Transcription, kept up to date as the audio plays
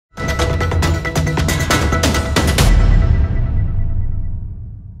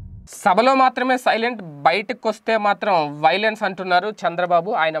సభలో మాత్రమే సైలెంట్, బయటకు వస్తే మాత్రం వైలెన్స్ అంటున్నారు చంద్రబాబు.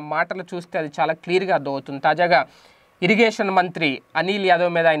 ఆయన మాటలు చూస్తే అది చాలా క్లియర్గా అర్థమవుతుంది. తాజాగా ఇరిగేషన్ మంత్రి అనిల్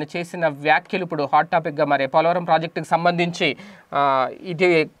యాదవ్ మీద ఆయన చేసిన వ్యాఖ్యలు ఇప్పుడు హాట్ టాపిక్గా మారే. పోలవరం ప్రాజెక్టుకు సంబంధించి ఇది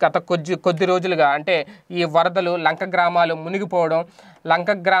గత కొద్ది రోజులుగా అంటే ఈ వరదలు, లంక గ్రామాలు మునిగిపోవడం,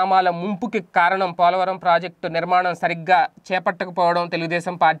 లంక గ్రామాల ముంపుకి కారణం పోలవరం ప్రాజెక్టు నిర్మాణం సరిగ్గా చేపట్టకపోవడం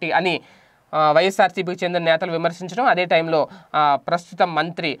తెలుగుదేశం పార్టీ అని వైఎస్ఆర్సీపీకి చెందిన నేతలు విమర్శించడం, అదే టైంలో ప్రస్తుతం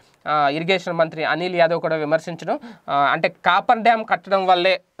మంత్రి ఇరిగేషన్ మంత్రి అనిల్ యాదవ్ కూడా విమర్శించడం, అంటే కాపర్ డ్యామ్ కట్టడం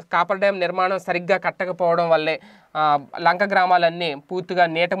వల్లే, కాపర్ డ్యామ్ నిర్మాణం సరిగ్గా కట్టకపోవడం వల్లే లంక గ్రామాలన్నీ పూర్తిగా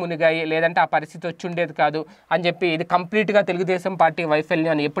నీట మునిగాయి, లేదంటే ఆ పరిస్థితి వచ్చి ఉండేది కాదు అని చెప్పి ఇది కంప్లీట్గా తెలుగుదేశం పార్టీ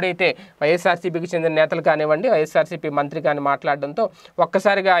వైఫల్యాన్ని ఎప్పుడైతే వైఎస్ఆర్సీపీకి చెందిన నేతలు కానివ్వండి, వైఎస్ఆర్సీపీ మంత్రి కానీ మాట్లాడడంతో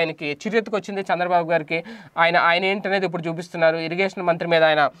ఒక్కసారిగా ఆయనకి చిరెత్తుకు వచ్చింది చంద్రబాబు గారికి. ఆయన ఏంటనేది ఇప్పుడు చూపిస్తున్నారు. ఇరిగేషన్ మంత్రి మీద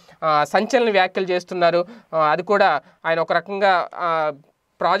ఆయన సంచలన వ్యాఖ్యలు చేస్తున్నారు. అది కూడా ఆయన ఒక రకంగా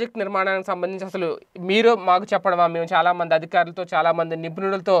ప్రాజెక్ట్ నిర్మాణానికి సంబంధించి అసలు మీరు మాకు చెప్పడమా, మేము చాలామంది అధికారులతో, చాలామంది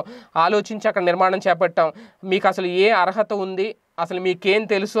నిపుణులతో ఆలోచించి అక్కడ నిర్మాణం చేపట్టాం, మీకు అసలు ఏ అర్హత ఉంది, అసలు మీకేం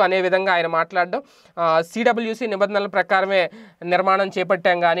తెలుసు అనే విధంగా ఆయన మాట్లాడడం. సిడబ్ల్యూసి నిబంధనల ప్రకారమే నిర్మాణం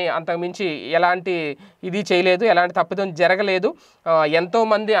చేపట్టాం కానీ అంతకుమించి ఎలాంటి ఇది చేయలేదు, ఎలాంటి తప్పిదం జరగలేదు,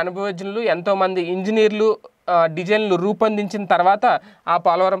 ఎంతోమంది అనుభవజ్ఞులు, ఎంతోమంది ఇంజనీర్లు డిజైన్లు రూపొందించిన తర్వాత ఆ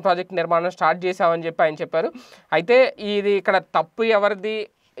పోలవరం ప్రాజెక్ట్ నిర్మాణం స్టార్ట్ చేశామని చెప్పి ఆయన చెప్పారు. అయితే ఇది ఇక్కడ తప్పు ఎవరిది,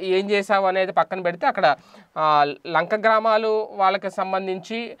 ఏం చేసావు అనేది పక్కన పెడితే అక్కడ లంక గ్రామాలు వాళ్ళకి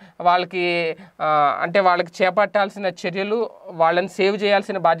సంబంధించి వాళ్ళకి అంటే వాళ్ళకి చేపట్టాల్సిన చర్యలు, వాళ్ళని సేవ్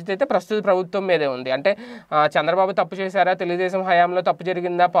చేయాల్సిన బాధ్యత అయితే ప్రస్తుత ప్రభుత్వం మీదే ఉంది. అంటే చంద్రబాబు తప్పు చేశారా, తెలుగుదేశం హయాంలో తప్పు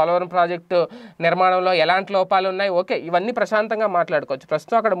జరిగిందా, పోలవరం ప్రాజెక్టు నిర్మాణంలో ఎలాంటి లోపాలు ఉన్నాయి, ఓకే, ఇవన్నీ ప్రశాంతంగా మాట్లాడుకోవచ్చు.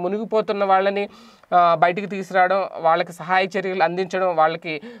 ప్రస్తుతం అక్కడ మునిగిపోతున్న వాళ్ళని బయటికి తీసుకురావడం, వాళ్ళకి సహాయ చర్యలు అందించడం,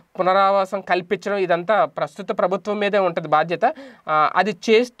 వాళ్ళకి పునరావాసం కల్పించడం, ఇదంతా ప్రస్తుత ప్రభుత్వం మీదే ఉంటుంది బాధ్యత. అది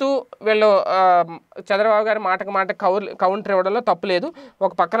చేస్తూ వీళ్ళు చంద్రబాబు గారి మాటకు మాట కౌంటర్ ఇవ్వడంలో తప్పులేదు.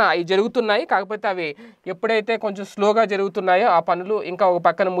 ఒక పక్కన అవి జరుగుతున్నాయి, కాకపోతే అవి ఎప్పుడైతే కొంచెం స్లోగా జరుగుతున్నాయో ఆ పనులు ఇంకా ఒక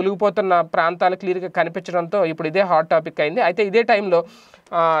పక్కన మునిగిపోతున్న ప్రాంతాలు క్లియర్గా కనిపించడంతో ఇప్పుడు ఇదే హాట్ టాపిక్ అయింది. అయితే ఇదే టైంలో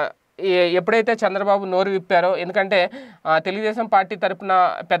ఎప్పుడైతే చంద్రబాబు నోరు విప్పారో, ఎందుకంటే తెలుగుదేశం పార్టీ తరఫున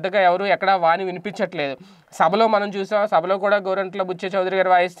పెద్దగా ఎవరు ఎక్కడా వాణి వినిపించట్లేదు. సభలో మనం చూసాం, సభలో కూడా గోరంట్ల బుచ్చే చౌదరి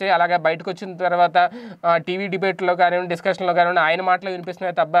గారు వాయిస్తే, అలాగే బయటకు వచ్చిన తర్వాత టీవీ డిబేట్లో కానివ్వండి, డిస్కషన్లో కానివ్వండి ఆయన మాటలు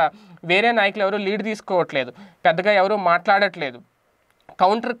వినిపిస్తున్నాయి తప్ప వేరే నాయకులు ఎవరు లీడ్ తీసుకోవట్లేదు, పెద్దగా ఎవరు మాట్లాడట్లేదు,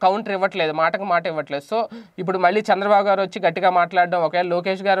 కౌంటర్ ఇవ్వట్లేదు, మాటకు మాట ఇవ్వట్లేదు. సో ఇప్పుడు మళ్ళీ చంద్రబాబు గారు వచ్చి గట్టిగా మాట్లాడడం, ఒకవేళ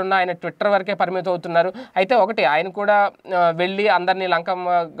లోకేష్ గారు ఉన్న ఆయన ట్విట్టర్ వరకే పరిమితం అవుతున్నారు. అయితే ఒకటి, ఆయన కూడా వెళ్ళి అందరినీ లంక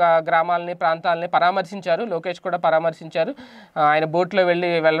గ్రామాలని, ప్రాంతాలని పరామర్శించారు, లోకేష్ కూడా పరామర్శించారు. ఆయన బోట్లో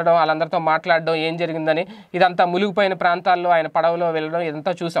వెళ్ళడం, వాళ్ళందరితో మాట్లాడడం, ఏం జరిగిందని, ఇదంతా మునిగిపోయిన ప్రాంతాల్లో ఆయన పడవలో వెళ్ళడం,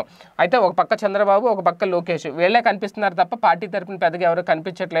 ఇదంతా చూసాం. అయితే ఒక పక్క చంద్రబాబు, ఒక పక్క లోకేష్, వీళ్ళే కనిపిస్తున్నారు తప్ప పార్టీ తరపున పెద్దగా ఎవరు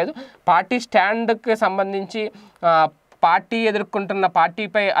కనిపించట్లేదు. పార్టీ స్టాండ్కి సంబంధించి, పార్టీ ఎదుర్కొంటున్న,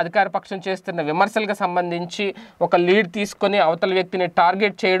 పార్టీపై అధికార పక్షం చేస్తున్న విమర్శలకు సంబంధించి ఒక లీడ్ తీసుకొని అవతల వ్యక్తిని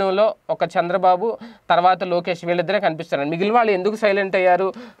టార్గెట్ చేయడంలో ఒక చంద్రబాబు, తర్వాత లోకేష్, వీళ్ళిద్దరే కనిపిస్తున్నారు. మిగిలిన వాళ్ళు ఎందుకు సైలెంట్ అయ్యారు?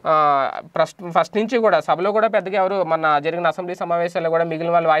 ఫస్ట్ నుంచి కూడా సభలో కూడా పెద్దగా ఎవరు, మన జరిగిన అసెంబ్లీ సమావేశాల్లో కూడా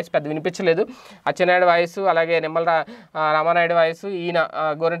మిగిలిన వాళ్ళ వాయిస్ పెద్ద వినిపించలేదు. అచ్చెన్నాయుడు వాయిస్, అలాగే నిమ్మల రామానాయుడు వాయిస్, ఈయన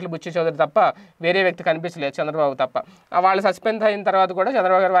గోరంట్ల బుచ్చి చౌదరి తప్ప వేరే వ్యక్తి కనిపించలేదు, చంద్రబాబు తప్ప. వాళ్ళు సస్పెండ్ అయిన తర్వాత కూడా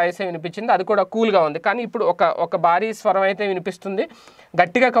చంద్రబాబు గారి వాయిసే వినిపించింది, అది కూడా కూల్గా ఉంది. కానీ ఇప్పుడు ఒక భారీ స్వరం అయితే వినిపిస్తుంది,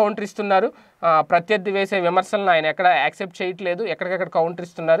 గట్టిగా కౌంటర్ ఇస్తున్నారు. ప్రత్యర్థి వేసే విమర్శలను ఆయన ఎక్కడ యాక్సెప్ట్ చేయట్లేదు, ఎక్కడికక్కడ కౌంటర్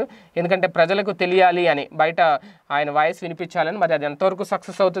ఇస్తున్నారు. ఎందుకంటే ప్రజలకు తెలియాలి అని, బయట ఆయన వాయిస్ వినిపించాలని. మరి అది ఎంతవరకు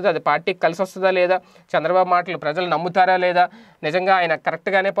సక్సెస్ అవుతుంది, అది పార్టీకి కలిసి వస్తుందా లేదా, చంద్రబాబు మాటలు ప్రజలు నమ్ముతారా లేదా, నిజంగా ఆయన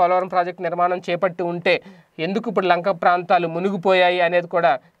కరెక్ట్గానే పోలవరం ప్రాజెక్టు నిర్మాణం చేపట్టి ఉంటే ఎందుకు ఇప్పుడు లంక ప్రాంతాలు మునిగిపోయాయి అనేది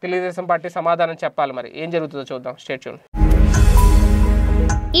కూడా తెలుగుదేశం పార్టీ సమాధానం చెప్పాలి. మరి ఏం జరుగుతుందో చూద్దాం. Stay tune.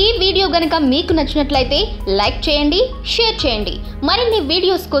 ఈ వీడియో గనుక మీకు నచ్చినట్లయితే లైక్ చేయండి, షేర్ చేయండి. మరిన్ని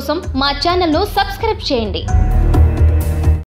వీడియోస్ కోసం మా ఛానల్ను సబ్స్క్రైబ్ చేయండి.